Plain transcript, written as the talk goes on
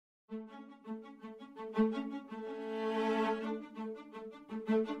Welcome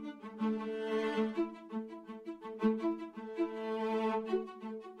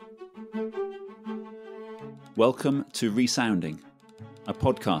to ReSounding, a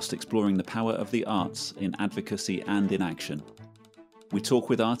podcast exploring the power of the arts in advocacy and in action. We talk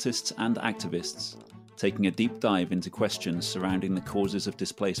with artists and activists, taking a deep dive into questions surrounding the causes of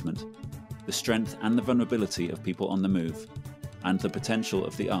displacement, the strength and the vulnerability of people on the move, and the potential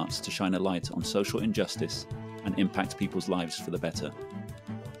of the arts to shine a light on social injustice and impact people's lives for the better.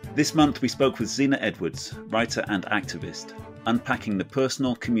 This month we spoke with Zena Edwards, writer and activist, unpacking the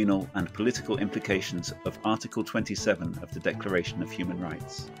personal, communal and political implications of Article 27 of the Declaration of Human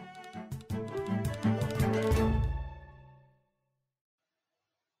Rights.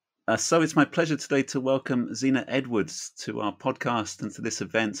 So it's my pleasure today to welcome Zena Edwards to our podcast and to this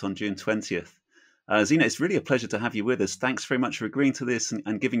event on June 20th. Zena, it's really a pleasure to have you with us. Thanks very much for agreeing to this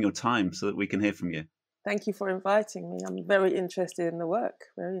and giving your time so that we can hear from you. Thank you for inviting me. I'm very interested in the work,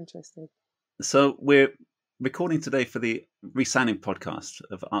 very interested. So we're recording today for the ReSounding podcast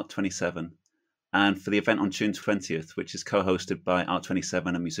of Art 27 and for the event on June 20th, which is co-hosted by Art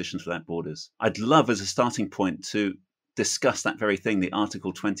 27 and Musicians Without Borders. I'd love as a starting point to discuss that very thing, the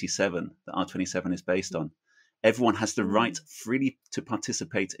Article 27 that Art 27 is based on. Everyone has the right freely to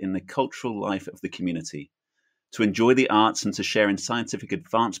participate in the cultural life of the community, to enjoy the arts and to share in scientific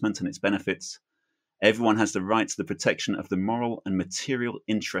advancement and its benefits. Everyone has the right to the protection of the moral and material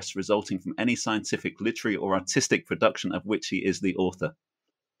interests resulting from any scientific, literary or artistic production of which he is the author.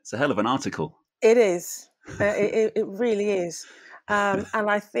 It's a hell of an article. It is. It really is. And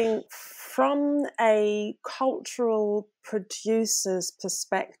I think from a cultural producer's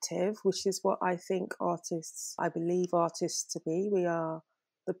perspective, which is what I believe artists to be, we are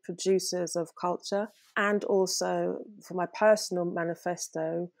the producers of culture, and also for my personal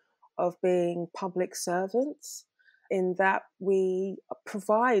manifesto of being public servants, in that we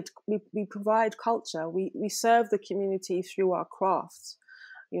provide culture. We serve the community through our crafts.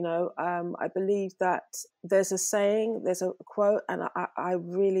 You know, I believe that there's a saying, there's a quote, and I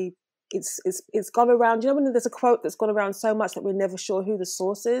really, it's gone around. You know, when there's a quote that's gone around so much that we're never sure who the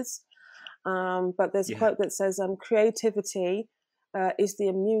source is. But there's a quote that says, "Creativity is the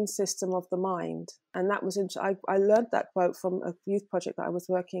immune system of the mind," and that was I learned that quote from a youth project that I was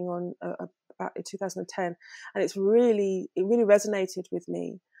working on about in 2010, and it really resonated with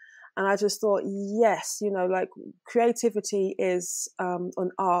me. And I just thought, yes, you know, like creativity is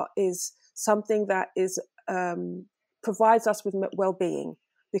on art is something that is provides us with well-being,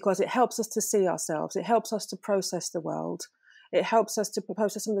 because it helps us to see ourselves, it helps us to process the world, it helps us to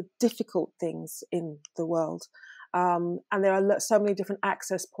process some of the difficult things in the world. And there are so many different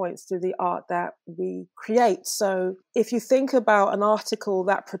access points to the art that we create. So if you think about an article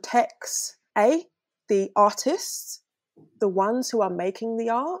that protects the artists, the ones who are making the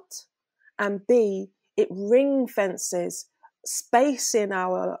art, and B, it ring fences space in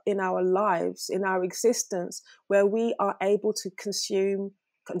our lives, in our existence, where we are able to consume,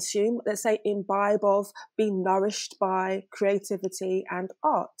 let's say imbibe of, be nourished by creativity and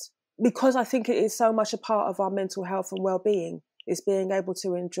art. Because I think it is so much a part of our mental health and well-being, is being able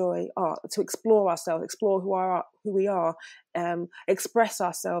to enjoy art, to explore ourselves, explore who we are, express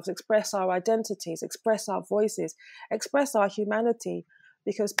ourselves, express our identities, express our voices, express our humanity,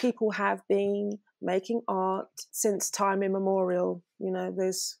 because people have been making art since time immemorial. You know,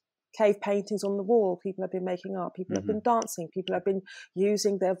 there's cave paintings on the wall, people have been making art, people have been dancing, people have been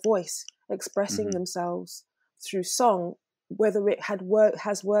using their voice, expressing themselves through song, whether it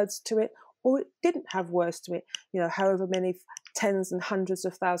has words to it or it didn't have words to it, you know, however many tens and hundreds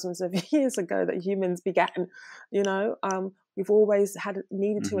of thousands of years ago that humans began, you know, we've always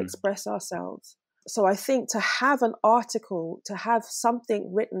needed to express ourselves. So I think to have an article, to have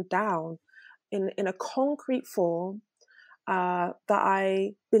something written down in a concrete form, that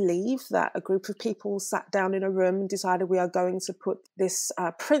I believe that a group of people sat down in a room and decided we are going to put this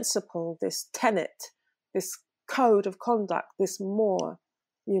principle, this tenet, this code of conduct, this more,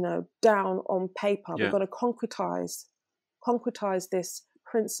 you know, down on paper. We're going to concretize this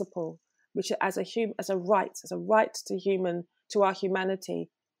principle, which as a right to our humanity.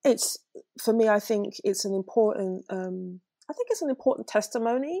 It's, for me, I think it's an important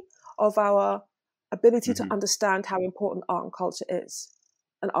testimony of our ability to understand how important art and culture is,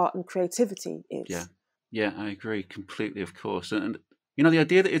 and art and creativity is. Yeah, I agree completely, of course. And you know, the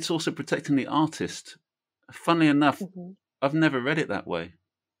idea that it's also protecting the artist, funnily enough, I've never read it that way.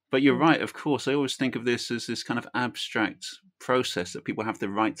 But you're right, of course. I always think of this as this kind of abstract process that people have the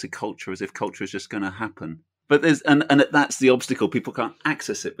right to culture, as if culture is just going to happen. But there's and that's the obstacle. People can't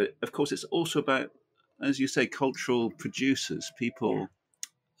access it. But of course, it's also about, as you say, cultural producers, people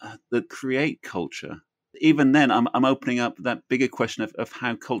that create culture. Even then, I'm opening up that bigger question of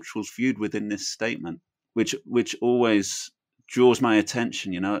how culture is viewed within this statement, which always draws my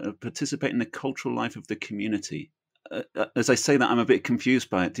attention. Participate in the cultural life of the community. As I say that, I'm a bit confused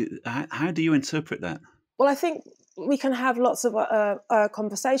by it. How do you interpret that? Well, I think we can have lots of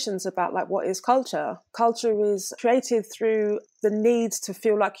conversations about like what is culture. Culture is created through the need to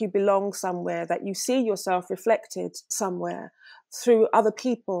feel like you belong somewhere, that you see yourself reflected somewhere through other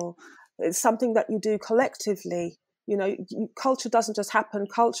people. It's something that you do collectively. Culture doesn't just happen.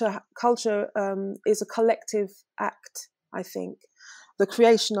 Culture is a collective act, I think. The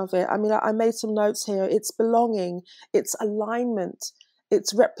creation of it. I mean, I made some notes here. It's belonging, it's alignment,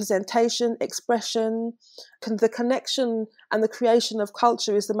 it's representation, expression. The connection and the creation of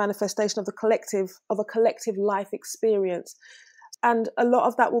culture is the manifestation of a collective life experience. And a lot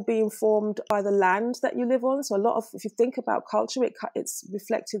of that will be informed by the land that you live on. So if you think about culture, it's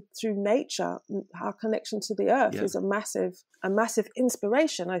reflected through nature. Our connection to the earth is a massive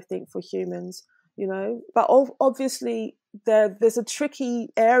inspiration, I think, for humans. But obviously there's a tricky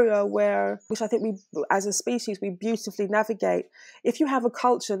area which I think we, as a species, we beautifully navigate. If you have a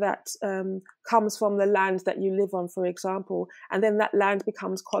culture that comes from the land that you live on, for example, and then that land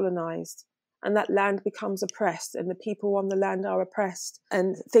becomes colonized, and that land becomes oppressed, and the people on the land are oppressed,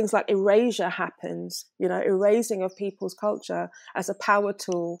 and things like erasure happens, erasing of people's culture as a power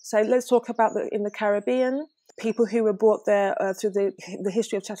tool. So let's talk about in the Caribbean, people who were brought there through the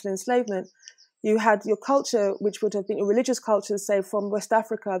history of chattel enslavement. You had your culture, which would have been a religious culture, say from West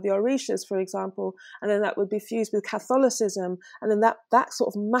Africa, the Orishas, for example, and then that would be fused with Catholicism, and then that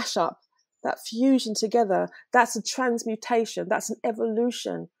sort of mashup, that fusion together, that's a transmutation, that's an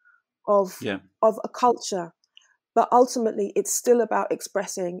evolution of a culture. But ultimately, it's still about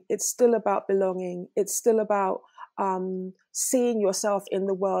expressing, it's still about belonging, it's still about seeing yourself in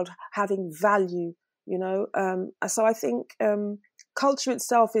the world, having value, So I think culture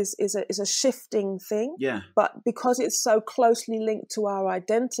itself is a shifting thing, but because it's so closely linked to our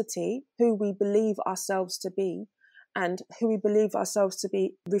identity, who we believe ourselves to be, and who we believe ourselves to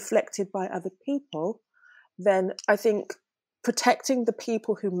be reflected by other people, then I think protecting the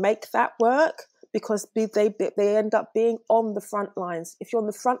people who make that work, because they end up being on the front lines. If you're on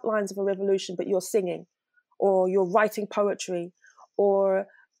the front lines of a revolution, but you're singing, or you're writing poetry, or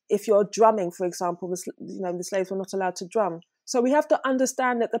if you're drumming, for example, the slaves were not allowed to drum. So we have to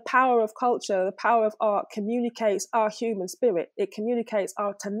understand that the power of culture, the power of art communicates our human spirit. It communicates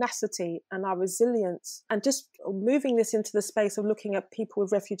our tenacity and our resilience. And just moving this into the space of looking at people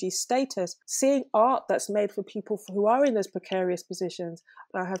with refugee status, seeing art that's made for people who are in those precarious positions.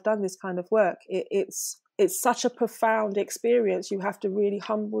 I have done this kind of work. It's such a profound experience. You have to really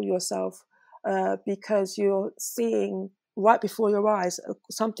humble yourself because you're seeing right before your eyes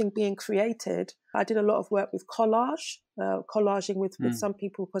something being created. I did a lot of work with collaging with some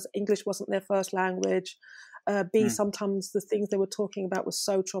people because English wasn't their first language. Sometimes the things they were talking about was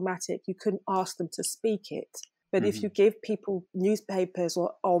so traumatic you couldn't ask them to speak it. But if you give people newspapers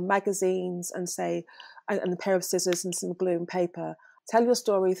or magazines and say, and a pair of scissors and some glue and paper, tell your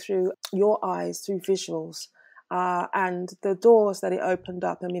story through your eyes, through visuals. And the doors that it opened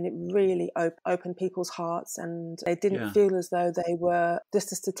up, I mean, it really opened people's hearts, and they didn't feel as though they were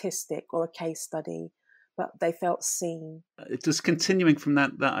just a statistic or a case study, but they felt seen. Just continuing from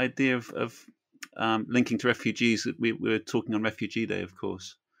that idea of linking to refugees, we were talking on Refugee Day, of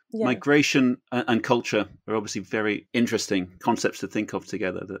course. Yeah. Migration and culture are obviously very interesting concepts to think of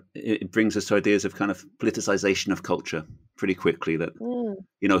together. That it brings us to ideas of kind of politicization of culture pretty quickly. That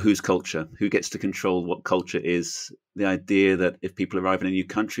whose culture, who gets to control what culture is. The idea that if people arrive in a new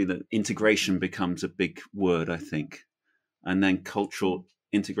country, that integration becomes a big word, I think, and then cultural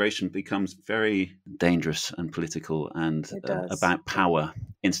integration becomes very dangerous and political and about power.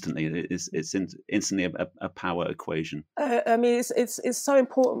 Instantly, it's instantly a power equation. I mean, it's so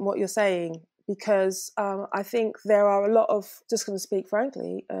important what you're saying, because I think there are a lot of, just going to speak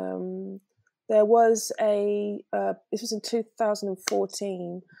frankly, there was this was in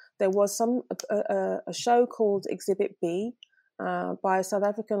 2014, there was a show called Exhibit B by a South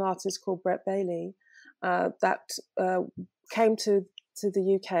African artist called Brett Bailey that came to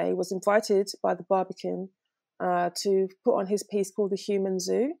the UK, was invited by the Barbican to put on his piece called The Human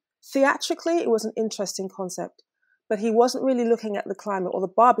Zoo. Theatrically, it was an interesting concept, but he wasn't really looking at the climate, or the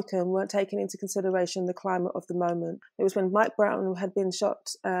Barbican weren't taking into consideration the climate of the moment. It was when Mike Brown had been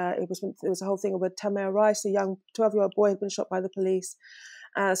shot. There was a whole thing where Tamir Rice, a young 12-year-old boy, had been shot by the police.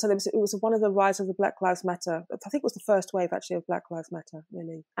 So it was one of the rise of the Black Lives Matter. I think it was the first wave actually of Black Lives Matter,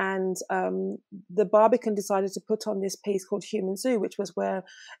 really. And the Barbican decided to put on this piece called Human Zoo, which was where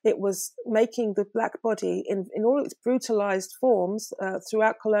it was making the black body in all its brutalized forms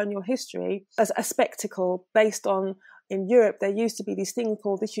throughout colonial history as a spectacle based on, in Europe, there used to be these things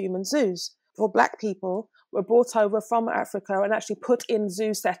called the human zoos. For black people were brought over from Africa and actually put in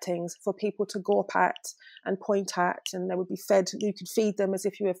zoo settings for people to gawp at and point at, and they would be fed. You could feed them as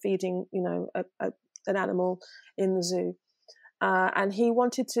if you were feeding, an animal in the zoo. And he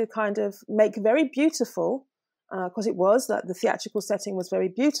wanted to kind of make very beautiful, because it was that the theatrical setting was very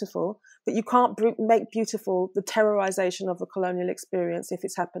beautiful, but you can't make beautiful the terrorization of a colonial experience if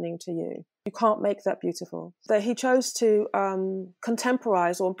it's happening to you. You can't make that beautiful. So he chose to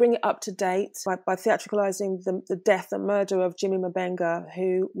contemporize or bring it up to date by theatricalizing the death and murder of Jimmy Mabenga,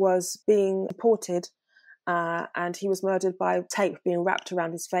 who was being deported. And he was murdered by tape being wrapped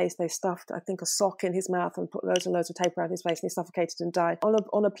around his face. They stuffed, I think, a sock in his mouth and put loads and loads of tape around his face, and he suffocated and died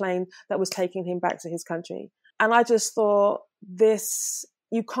on a plane that was taking him back to his country. And I just thought,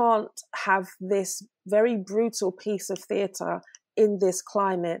 you can't have this very brutal piece of theatre in this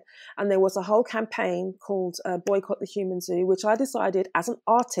climate. And there was a whole campaign called Boycott the Human Zoo, which I decided as an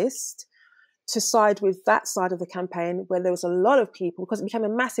artist to side with that side of the campaign, where there was a lot of people, because it became a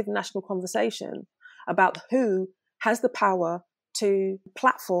massive national conversation about who has the power to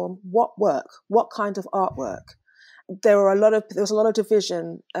platform what work, what kind of artwork. There was a lot of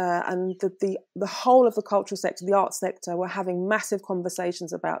division, and the whole of the cultural sector, the arts sector, were having massive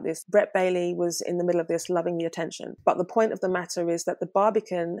conversations about this. Brett Bailey was in the middle of this, loving the attention. But the point of the matter is that the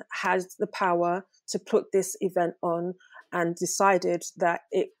Barbican had the power to put this event on, and decided that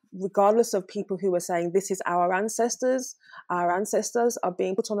regardless of people who were saying this is our ancestors are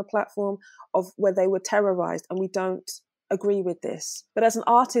being put on a platform of where they were terrorized, and we don't agree with this. But as an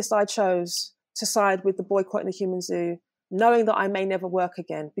artist, I chose to side with the Boycott in the Human Zoo, knowing that I may never work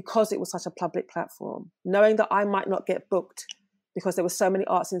again because it was such a public platform, knowing that I might not get booked because there were so many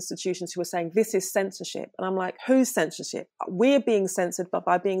arts institutions who were saying this is censorship. And I'm like, whose censorship? We're being censored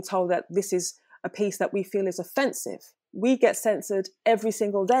by being told that this is a piece that we feel is offensive. We get censored every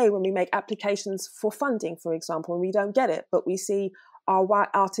single day when we make applications for funding, for example, and we don't get it, but we see our white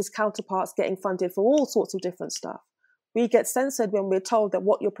artist counterparts getting funded for all sorts of different stuff. We get censored when we're told that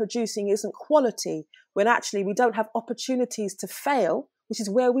what you're producing isn't quality, when actually we don't have opportunities to fail, which is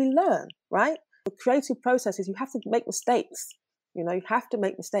where we learn, right? The creative process is you have to make mistakes. You have to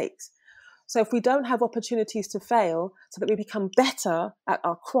make mistakes. So if we don't have opportunities to fail so that we become better at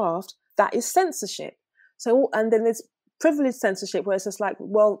our craft, that is censorship. So, and then there's privileged censorship, where it's just like,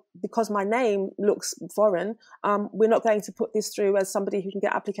 well, because my name looks foreign, we're not going to put this through as somebody who can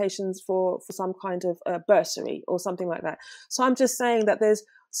get applications for some kind of bursary or something like that. So I'm just saying that there's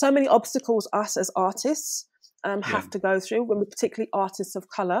so many obstacles us as artists have to go through, when we're particularly artists of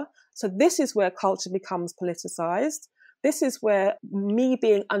colour. So this is where culture becomes politicised. This is where me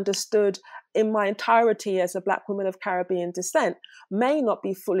being understood in my entirety as a Black woman of Caribbean descent may not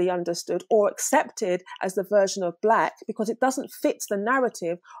be fully understood or accepted as the version of Black, because it doesn't fit the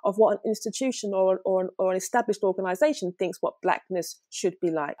narrative of what an institution or an established organisation thinks what Blackness should be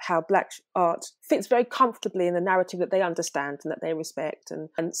like, how Black art fits very comfortably in the narrative that they understand and that they respect.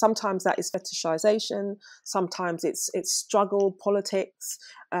 And sometimes that is fetishization, sometimes it's struggle politics.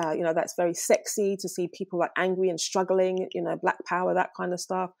 That's very sexy to see people like angry and struggling, Black power, that kind of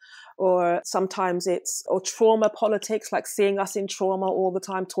stuff. Or sometimes it's trauma politics, like seeing us in trauma all the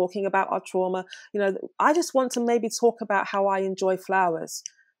time, talking about our trauma. I just want to maybe talk about how I enjoy flowers.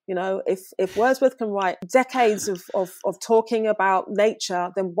 If Wordsworth can write decades of talking about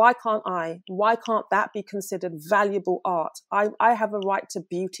nature, then why can't I? Why can't that be considered valuable art? I have a right to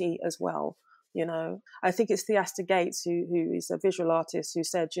beauty as well. I think it's Theaster Gates, who is a visual artist, who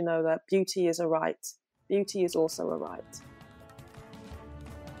said, that beauty is a right. Beauty is also a right.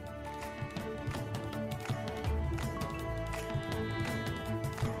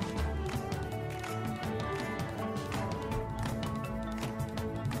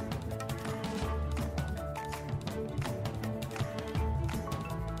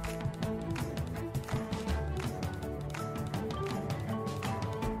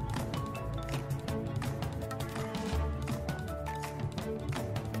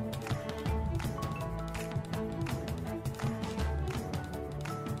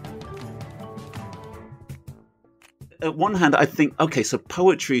 At one hand, I think, okay, so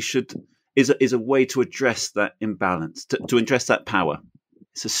poetry is a way to address that imbalance, to address that power.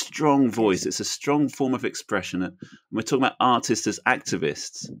 It's a strong voice. It's a strong form of expression. And we're talking about artists as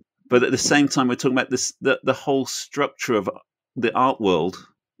activists, but at the same time, we're talking about this the whole structure of the art world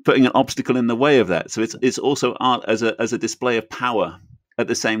putting an obstacle in the way of that. So it's also art as a display of power at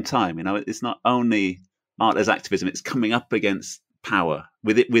the same time. It's not only art as activism; it's coming up against power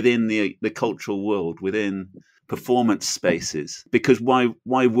within the cultural world, within performance spaces. Because why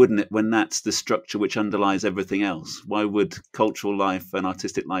wouldn't it, when that's the structure which underlies everything else? Why would cultural life and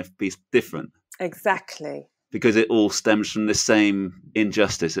artistic life be different? Exactly. Because it all stems from the same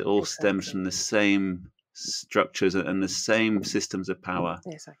injustice. It all stems from the same structures and the same systems of power.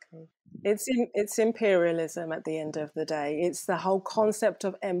 Exactly. It's imperialism at the end of the day. It's the whole concept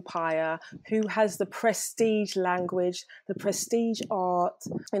of empire, who has the prestige language, the prestige art,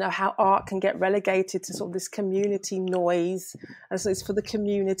 how art can get relegated to sort of this community noise. And so it's for the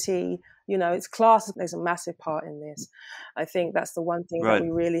community, it's class. There's a massive part in this. I think that's the one thing that we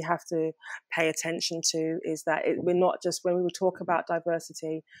really have to pay attention to, is that we're not just, when we talk about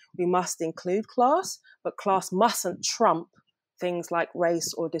diversity, we must include class, but class mustn't trump things like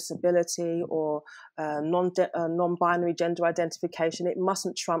race or disability or non-binary gender identification. It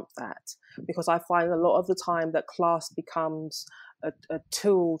mustn't trump that, because I find a lot of the time that class becomes a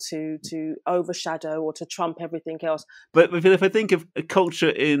tool to overshadow or to trump everything else. But if I think of a culture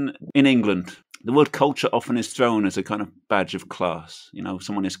in England, the word culture often is thrown as a kind of badge of class.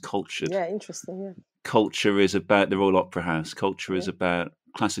 Someone is cultured. Yeah, interesting, yeah. Culture is about the Royal Opera House. Culture is about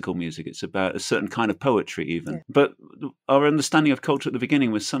classical music. It's about a certain kind of poetry even. Yeah. But our understanding of culture at the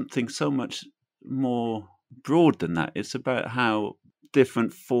beginning was something so much more broad than that. It's about how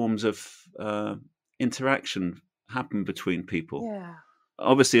different forms of interaction happen between people. Yeah.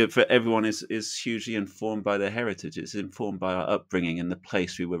 Obviously, for everyone is hugely informed by their heritage. It's informed by our upbringing and the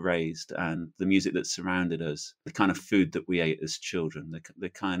place we were raised and the music that surrounded us, the kind of food that we ate as children, the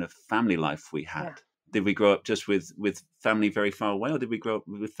kind of family life we had. Yeah. Did we grow up just with family very far away, or did we grow up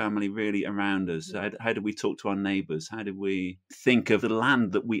with family really around us? Yeah. How did we talk to our neighbours? How did we think of the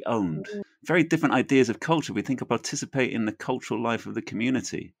land that we owned? Mm-hmm. Very different ideas of culture. We think of participate in the cultural life of the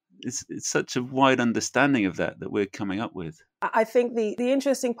community. It's such a wide understanding of that we're coming up with. I think the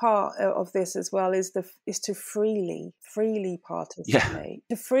interesting part of this as well is to freely participate. Yeah.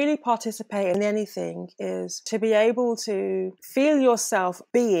 To freely participate in anything is to be able to feel yourself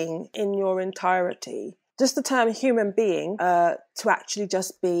being in your entirety. Just the term human being, to actually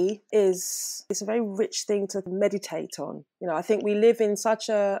just be, it's a very rich thing to meditate on. I think we live in such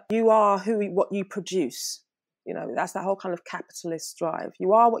you are what you produce. That's that whole kind of capitalist drive.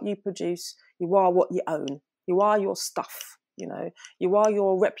 You are what you produce. You are what you own. You are your stuff. You are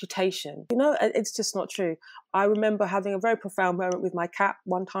your reputation. It's just not true. I remember having a very profound moment with my cat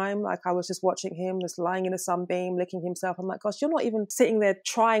one time. Like, I was just watching him, just lying in a sunbeam, licking himself. I'm like, gosh, you're not even sitting there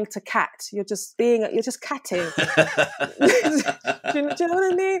trying to cat. You're just catting. do you know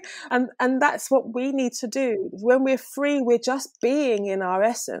what I mean? And that's what we need to do. When we're free, we're just being in our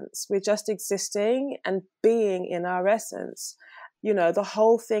essence. We're just existing and being in our essence. The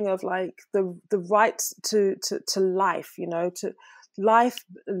whole thing of like the right to life, to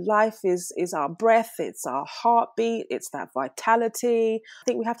life is our breath, it's our heartbeat, it's that vitality. I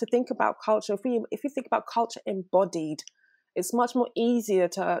think we have to think about culture. If you think about culture embodied, it's much more easier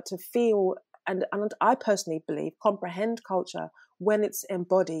to feel and I personally believe comprehend culture when it's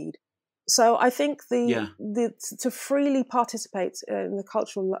embodied. So I think to freely participate in the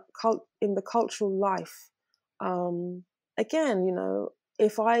cultural life. Again,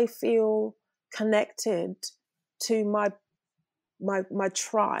 if I feel connected to my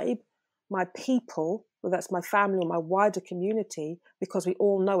tribe, my people, whether that's my family or my wider community, because we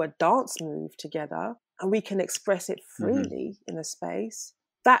all know a dance move together and we can express it freely in a space,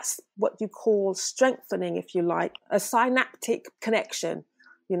 that's what you call strengthening, if you like, a synaptic connection.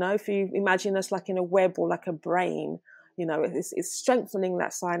 If you imagine us like in a web or like a brain, it's strengthening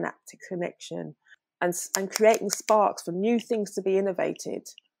that synaptic connection. And creating sparks for new things to be innovated.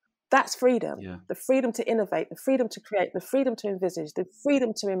 That's freedom. Yeah. The freedom to innovate, the freedom to create, the freedom to envisage, the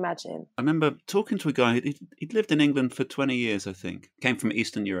freedom to imagine. I remember talking to a guy, he'd lived in England for 20 years, I think, came from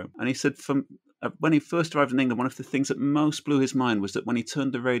Eastern Europe. And he said when he first arrived in England, one of the things that most blew his mind was that when he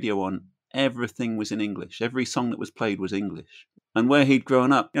turned the radio on, everything was in English. Every song that was played was English. And where he'd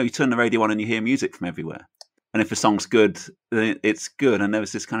grown up, you turn the radio on and you hear music from everywhere. And if a song's good, then it's good. And there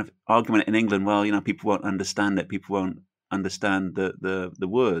was this kind of argument in England, well, people won't understand it. People won't understand the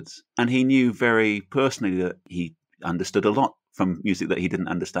words. And he knew very personally that he understood a lot from music that he didn't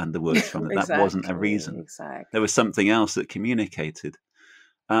understand the words from. That wasn't a reason. Exactly. There was something else that communicated.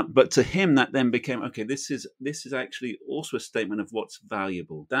 But to him, that then became, okay, this is actually also a statement of what's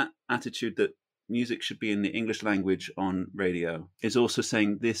valuable. That attitude that music should be in the English language on radio is also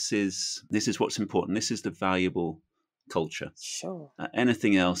saying this is what's important. This is the valuable culture. Sure.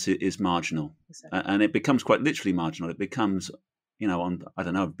 Anything else is marginal. Exactly. And it becomes quite literally marginal. It becomes, on, I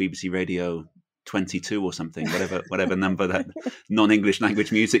don't know, BBC Radio 22 or something, whatever number that non-English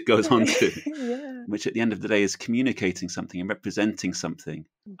language music goes on to, Yeah. which at the end of the day is communicating something and representing something.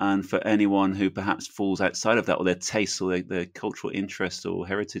 And for anyone who perhaps falls outside of that, or their tastes or their cultural interest or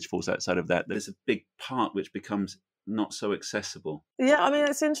heritage falls outside of that, there's a big part which becomes not so accessible. Yeah, I mean,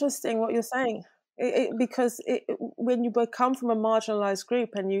 it's interesting what you're saying. Because when you come from a marginalized group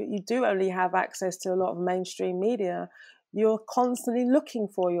and you do only have access to a lot of mainstream media, you're constantly looking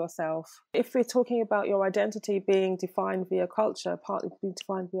for yourself. If we're talking about your identity being defined via culture, partly being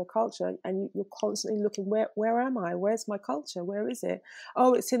defined via culture, and you're constantly looking, where am I? Where's my culture? Where is it?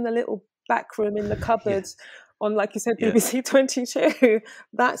 Oh, it's in the little back room in the cupboards on, like you said, BBC 22.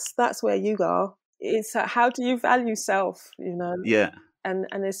 That's where you are. It's how do you value self, Yeah. And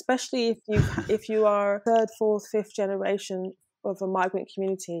especially if you are third, fourth, fifth generation of a migrant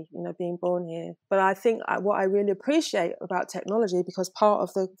community, being born here. But I think what I really appreciate about technology, because part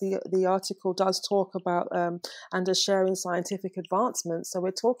of the article does talk about and is sharing scientific advancements. So we're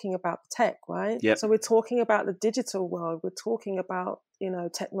talking about the tech, right? Yep. So we're talking about the digital world. We're talking about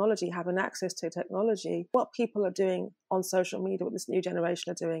technology, having access to technology. What people are doing on social media, what this new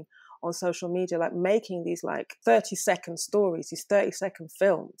generation are doing on social media, like making these like 30-second stories, these 30-second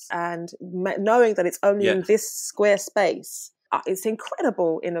films, and knowing that it's only in this square space. It's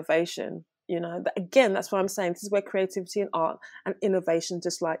incredible innovation, But again, that's what I'm saying. This is where creativity and art and innovation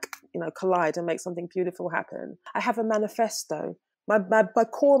just collide and make something beautiful happen. I have a manifesto. My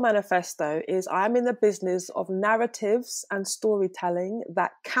core manifesto is I'm in the business of narratives and storytelling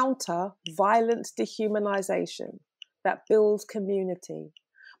that counter violent dehumanization, that builds community.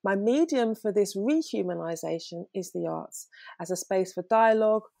 My medium for this rehumanization is the arts as a space for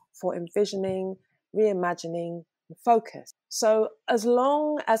dialogue, for envisioning, reimagining, and focus. So as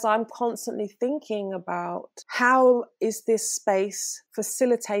long as I'm constantly thinking about how is this space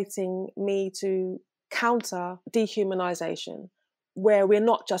facilitating me to counter dehumanization, where we're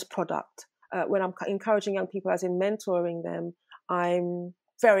not just product, when I'm encouraging young people, as in mentoring them, I'm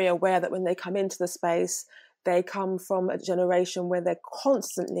very aware that when they come into the space, they come from a generation where they're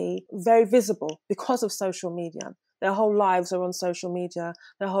constantly very visible because of social media. Their whole lives are on social media.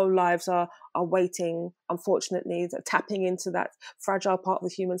 Their whole lives are waiting, unfortunately, tapping into that fragile part of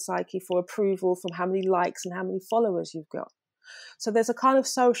the human psyche for approval from how many likes and how many followers you've got. So there's a kind of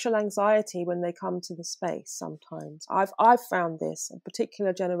social anxiety when they come to the space sometimes. I've found this, a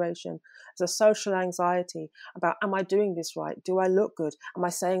particular generation, as a social anxiety about, am I doing this right? Do I look good? Am I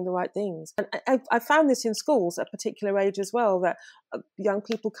saying the right things? And I found this in schools at a particular age as well, that young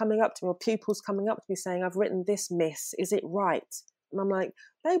people coming up to me, or pupils coming up to me saying, I've written this, miss, is it right? And I'm like,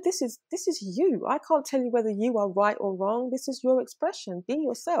 babe, this is you. I can't tell you whether you are right or wrong. This is your expression. Be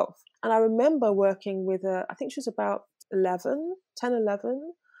yourself. And I remember working with I think she was about 11,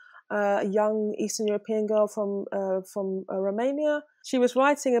 a young Eastern European girl from Romania. She was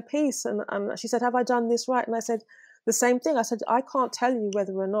writing a piece and she said, have I done this right? And I said the same thing. I said, I can't tell you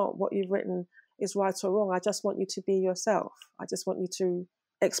whether or not what you've written is right or wrong. I just want you to be yourself. I just want you to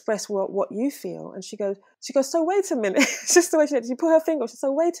express what you feel. And she goes, so wait a minute. It's just the way she put her finger. She said,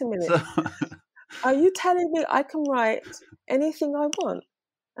 so wait a minute. Are you telling me I can write anything I want?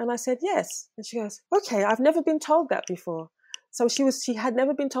 And I said, yes. And she goes, okay, I've never been told that before. So she had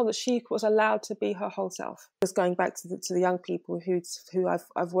never been told that she was allowed to be her whole self. Just going back to the young people who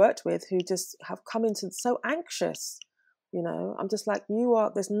I've worked with, who just have come into so anxious, I'm just like,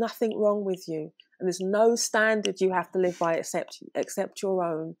 there's nothing wrong with you. And there's no standard you have to live by except your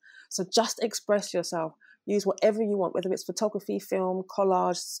own. So just express yourself. Use whatever you want, whether it's photography, film,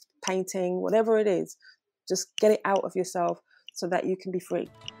 collage, painting, whatever it is. Just get it out of yourself so that you can be free.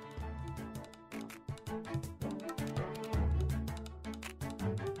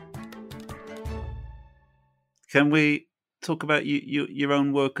 Can we talk about your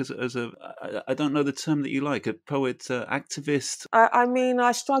own work as a I don't know the term that you like, a poet, activist? I mean,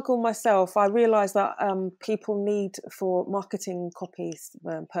 I struggle myself. I realise that people need, for marketing copies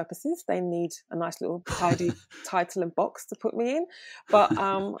purposes, they need a nice little tidy title and box to put me in. But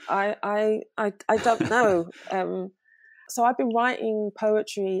I don't know. So I've been writing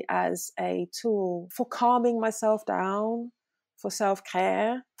poetry as a tool for calming myself down, for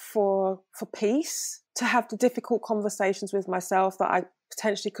self-care, for peace, to have the difficult conversations with myself that I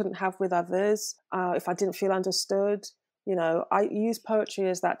potentially couldn't have with others if I didn't feel understood. I use poetry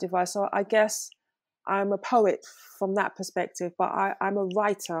as that device. So I guess I'm a poet from that perspective, but I'm a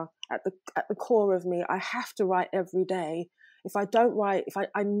writer at the core of me. I have to write every day If I don't write,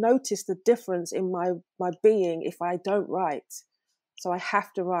 I notice the difference in my being if I don't write. So I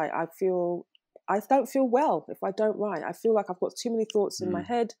have to write. I don't feel well if I don't write. I feel like I've got too many thoughts in my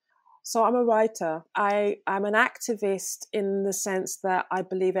head. So I'm a writer. I'm an activist in the sense that I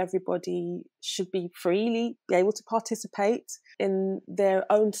believe everybody should be freely be able to participate in their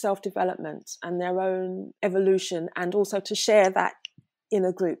own self-development and their own evolution, and also to share that in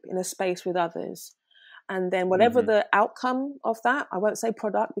a group, in a space with others. And then whatever the outcome of that, I won't say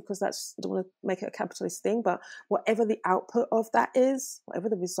product because I don't want to make it a capitalist thing, but whatever the output of that is, whatever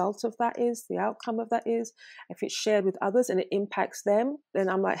the result of that is, the outcome of that is, if it's shared with others and it impacts them, then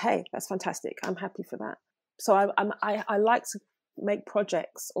I'm like, hey, that's fantastic. I'm happy for that. So I like to make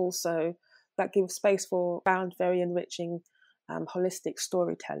projects also that give space for found very enriching holistic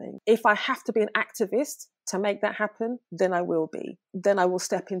storytelling. If I have to be an activist to make that happen, then I will be. Then I will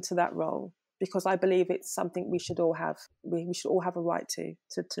step into that role, because I believe it's something we should all have. We should all have a right to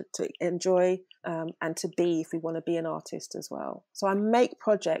enjoy and to be, if we want to be an artist as well. So I make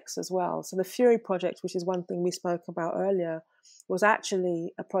projects as well. So the Fury project, which is one thing we spoke about earlier, was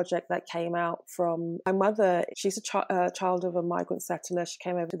actually a project that came out from my mother. She's a child of a migrant settler. She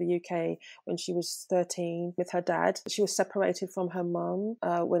came over to the UK when she was 13 with her dad. She was separated from her mum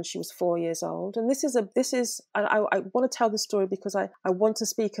when she was 4 years old. And I want to tell this story because I want to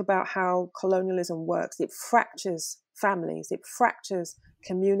speak about how colonialism works. It fractures families, it fractures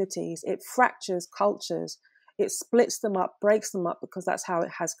communities, it fractures cultures. It splits them up, breaks them up, because that's how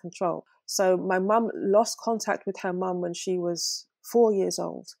it has control. So my mum lost contact with her mum when she was 4 years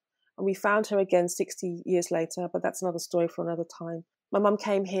old. And we found her again 60 years later, but that's another story for another time. My mum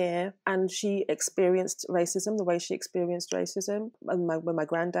came here and she experienced racism the way she experienced racism when my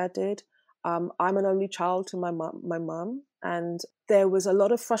granddad did. I'm an only child to my mum, and there was a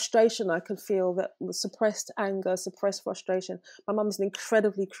lot of frustration I could feel, that was suppressed anger, suppressed frustration. My mum's an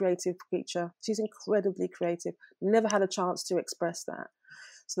incredibly creative creature. She's incredibly creative. Never had a chance to express that.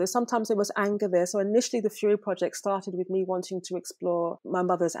 So sometimes there was anger there. So initially the Fury project started with me wanting to explore my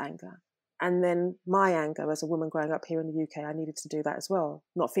mother's anger. And then my anger as a woman growing up here in the UK, I needed to do that as well.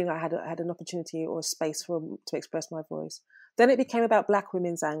 Not feeling I had an opportunity or a space to express my voice. Then it became about Black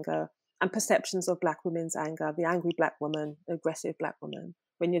women's anger and perceptions of Black women's anger, the angry Black woman, the aggressive Black woman,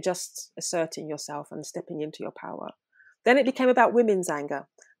 when you're just asserting yourself and stepping into your power. Then it became about women's anger.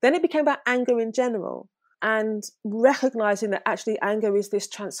 Then it became about anger in general, and recognizing that actually anger is this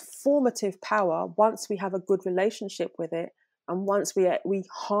transformative power once we have a good relationship with it, and once we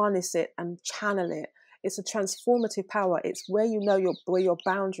harness it and channel it. It's a transformative power. It's where you know where your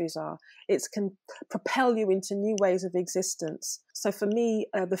boundaries are. It can propel you into new ways of existence. So for me,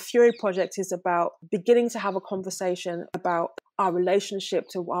 the Fury project is about beginning to have a conversation about our relationship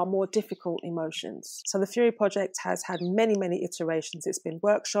to our more difficult emotions. So the Fury project has had many, many iterations. It's been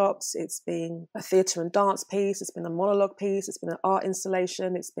workshops, it's been a theatre and dance piece, it's been a monologue piece, it's been an art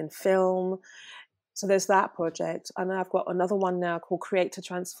installation, it's been film. So there's that project. And I've got another one now called Create to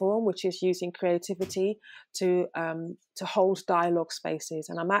Transform, which is using creativity to hold dialogue spaces.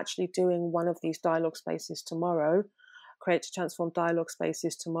 And I'm actually doing one of these dialogue spaces tomorrow, Create to Transform dialogue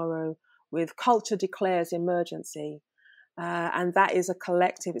spaces tomorrow, with Culture Declares Emergency. And that is a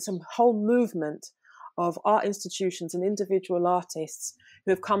collective, it's a whole movement of art institutions and individual artists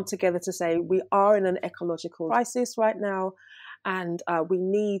who have come together to say, we are in an ecological crisis right now, and we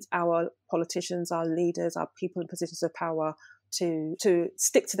need our politicians, our leaders, our people in positions of power to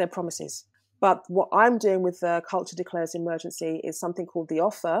stick to their promises. But what I'm doing with Culture Declares Emergency is something called The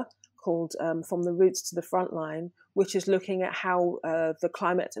Offer, called From the Roots to the Frontline, which is looking at how the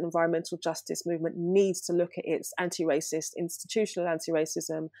climate and environmental justice movement needs to look at its anti-racist, institutional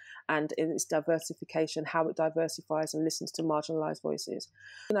anti-racism, and in its diversification, how it diversifies and listens to marginalized voices.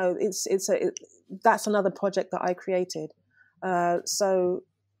 You know, that's another project that I created. So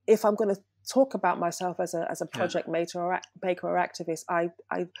if I'm going to talk about myself as a project maker or activist, I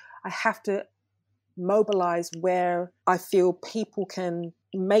have to mobilize where I feel people can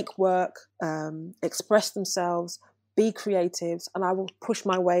make work, express themselves, be creatives, and I will push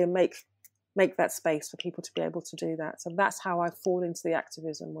my way and make that space for people to be able to do that. So that's how I fall into the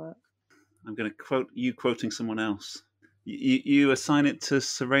activism work. I'm going to quote you quoting someone else. You assign it to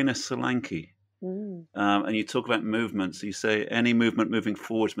Serena Solanke. And you talk about movements. You say any movement moving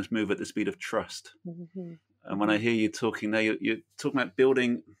forwards must move at the speed of trust. Mm-hmm. And when I hear you talking there, you're talking about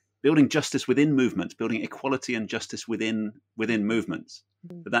building justice within movements, building equality and justice within movements.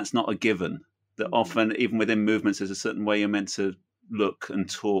 Mm-hmm. But that's not a given. That often, even within movements, there's a certain way you're meant to look and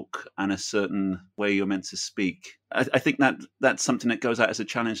talk and a certain way you're meant to speak. I think that's something that goes out as a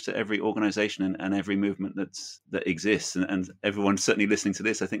challenge to every organization and every movement that exists. And everyone certainly listening to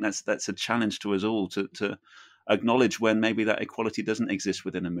this, I think that's a challenge to us all to acknowledge when maybe that equality doesn't exist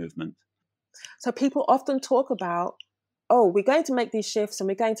within a movement. So people often talk about, oh, we're going to make these shifts and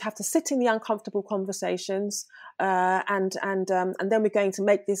we're going to have to sit in the uncomfortable conversations and then we're going to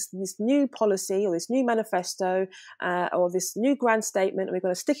make this new policy or this new manifesto or this new grand statement and we're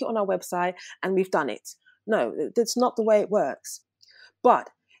going to stick it on our website and we've done it. No, that's not the way it works. But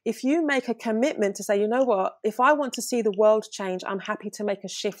if you make a commitment to say, you know what, if I want to see the world change, I'm happy to make a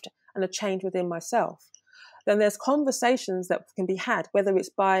shift and a change within myself, then there's conversations that can be had, whether it's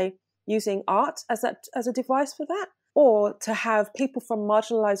by using art as a device for that, or to have people from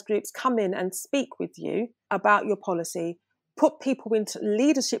marginalized groups come in and speak with you about your policy, put people into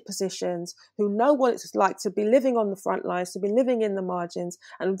leadership positions who know what it's like to be living on the front lines, to be living in the margins,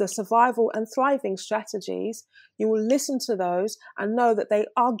 and the survival and thriving strategies. You will listen to those and know that they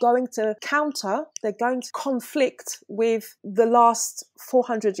are going to counter, they're going to conflict with the last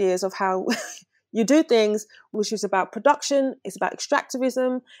 400 years of how you do things, which is about production, it's about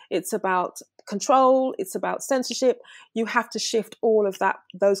extractivism, it's about control, it's about censorship. You have to shift all of that,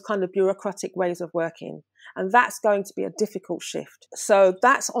 those kind of bureaucratic ways of working. And that's going to be a difficult shift. So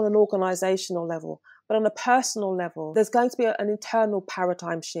that's on an organizational level. But on a personal level, there's going to be an internal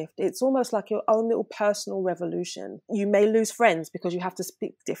paradigm shift. It's almost like your own little personal revolution. You may lose friends because you have to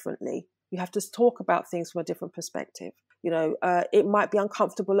speak differently. You have to talk about things from a different perspective. It might be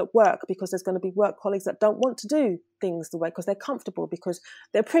uncomfortable at work because there's going to be work colleagues that don't want to do things the way because they're comfortable, because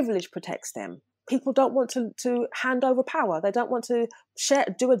their privilege protects them. People don't want to hand over power. They don't want to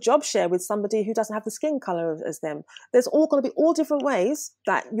do a job share with somebody who doesn't have the skin color as them. There's all going to be all different ways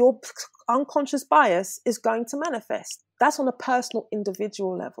that your unconscious bias is going to manifest. That's on a personal,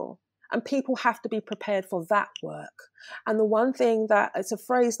 individual level. And people have to be prepared for that work. And the one thing that, it's a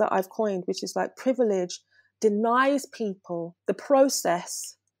phrase that I've coined, which is like privilege denies people the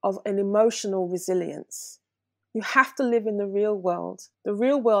process of an emotional resilience. You have to live in the real world. The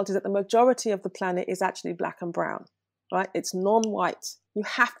real world is that the majority of the planet is actually black and brown, right? It's non-white. You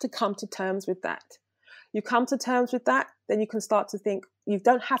have to come to terms with that. You come to terms with that, then you can start to think, you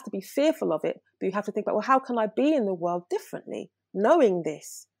don't have to be fearful of it, but you have to think about, well, how can I be in the world differently, knowing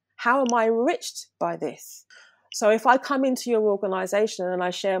this? How am I enriched by this? So if I come into your organization and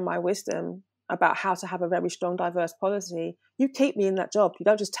I share my wisdom about how to have a very strong, diverse policy, you keep me in that job. You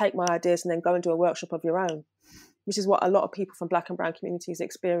don't just take my ideas and then go and do a workshop of your own, which is what a lot of people from black and brown communities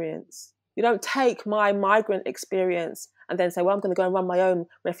experience. You don't take my migrant experience and then say, well, I'm going to go and run my own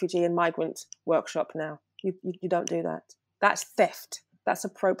refugee and migrant workshop now. You don't do that. That's theft. That's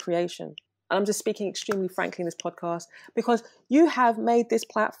appropriation. And I'm just speaking extremely frankly in this podcast because you have made this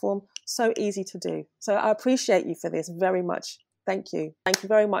platform so easy to do. So I appreciate you for this very much. Thank you. Thank you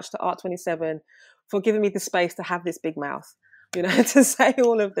very much to Art27 for giving me the space to have this big mouth, to say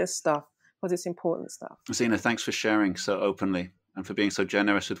all of this stuff, because it's important stuff. Zena, thanks for sharing so openly and for being so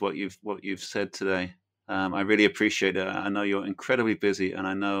generous with what you've said today. I really appreciate it. I know you're incredibly busy, and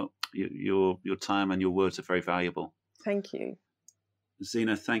I know your time and your words are very valuable. Thank you.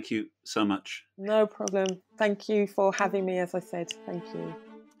 Zena, thank you so much. No problem. Thank you for having me, as I said. Thank you.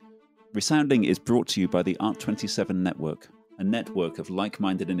 ReSounding is brought to you by the Art27 Network, a network of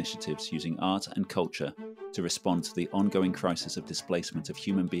like-minded initiatives using art and culture to respond to the ongoing crisis of displacement of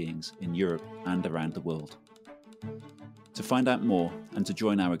human beings in Europe and around the world. To find out more and to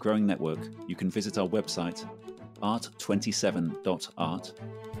join our growing network, you can visit our website, art27.art,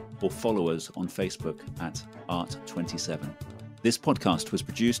 or follow us on Facebook at art27. This podcast was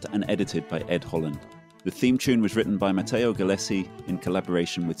produced and edited by Ed Holland. The theme tune was written by Matteo Galesi in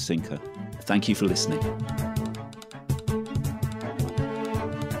collaboration with SYNCR. Thank you for listening.